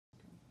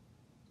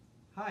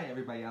Hi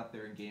everybody out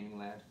there in gaming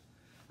land.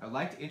 I would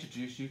like to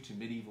introduce you to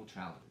Medieval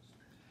Challengers.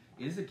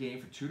 It is a game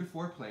for 2 to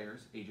 4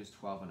 players ages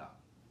 12 and up.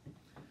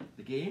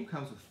 The game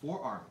comes with 4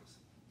 armies.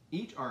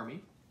 Each army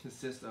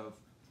consists of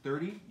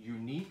 30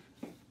 unique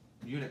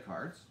unit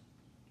cards,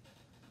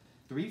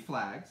 3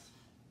 flags,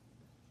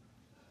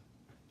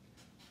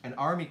 an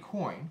army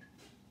coin,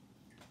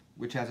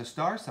 which has a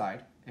star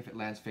side if it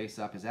lands face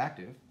up is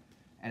active,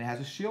 and it has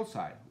a shield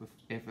side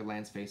if it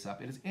lands face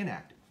up it is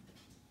inactive.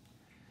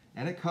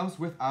 And it comes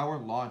with our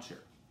launcher.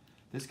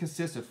 This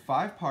consists of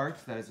 5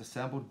 parts that is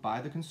assembled by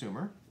the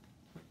consumer.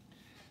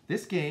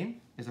 This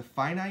game is a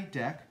finite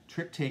deck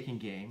trick-taking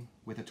game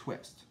with a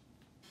twist.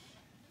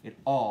 It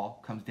all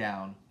comes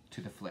down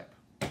to the flip.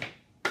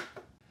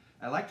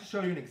 I'd like to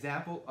show you an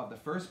example of the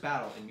first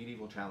battle in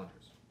Medieval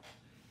Challengers.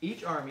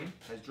 Each army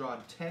has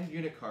drawn 10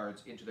 unit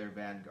cards into their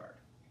vanguard.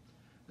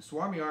 The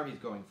swarmy army is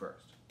going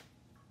first.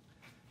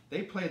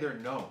 They play their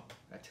gnome,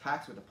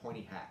 attacks with a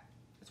pointy hat.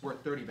 It's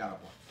worth 30 battle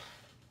points.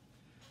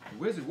 The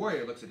wizard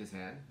warrior looks at his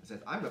hand and says,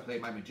 I'm going to play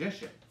my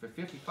magician for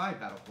 55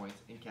 battle points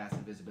and cast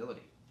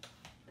invisibility.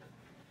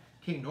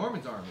 King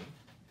Norman's army,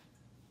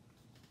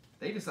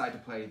 they decide to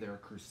play their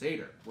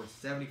crusader worth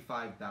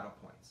 75 battle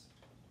points.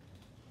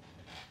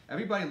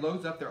 Everybody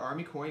loads up their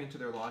army coin into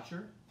their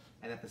launcher,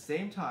 and at the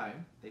same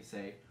time they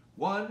say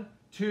 1,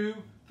 2,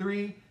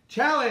 3,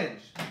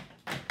 challenge!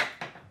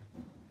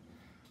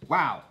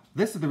 Wow,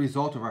 this is the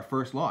result of our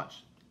first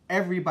launch.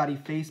 Everybody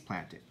face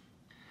planted.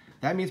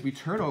 That means we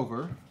turn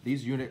over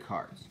these unit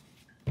cards.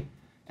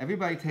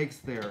 Everybody takes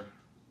their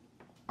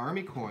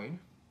army coin,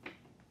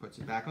 puts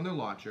it back on their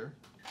launcher,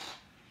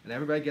 and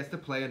everybody gets to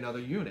play another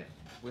unit.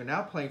 We're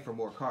now playing for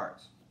more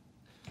cards.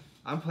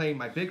 I'm playing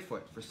my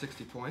Bigfoot for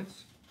 60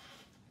 points.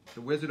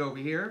 The wizard over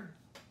here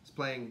is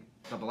playing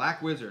the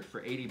Black Wizard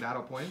for 80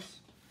 battle points.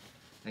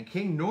 And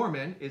King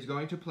Norman is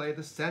going to play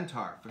the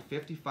Centaur for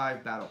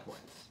 55 battle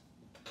points.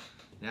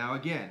 Now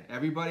again,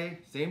 everybody,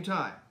 same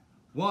time.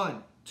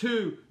 1,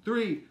 2,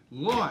 3,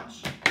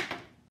 launch!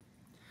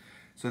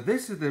 So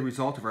this is the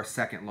result of our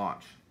second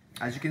launch.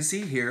 As you can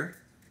see here,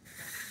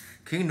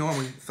 King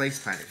Norman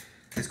face planted.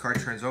 His card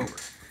turns over.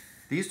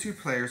 These 2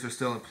 players are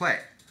still in play.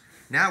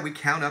 Now we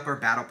count up our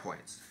battle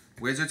points.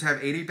 Wizards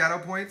have 80 battle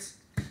points.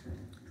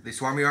 The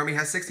swarmy army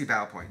has 60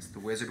 battle points. The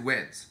wizard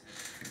wins.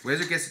 The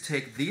wizard gets to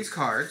take these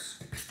cards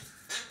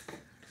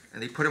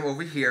and they put them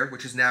over here,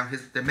 which is now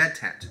their med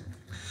tent.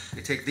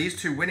 They take these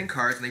 2 winning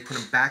cards and they put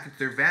them back into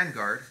their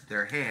vanguard,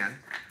 their hand,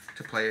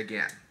 to play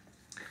again.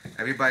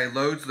 Everybody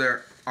loads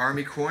their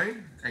army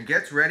coin and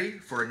gets ready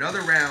for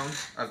another round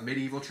of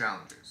Medieval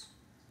Challengers.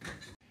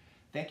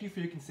 Thank you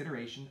for your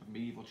consideration of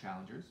Medieval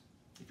Challengers.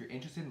 If you're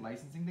interested in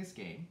licensing this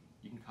game,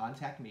 you can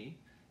contact me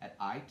at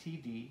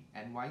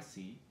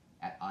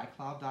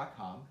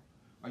ITDNYC@iCloud.com,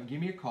 or you can give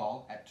me a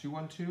call at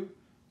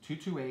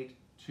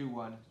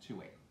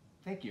 212-228-2128.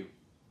 Thank you.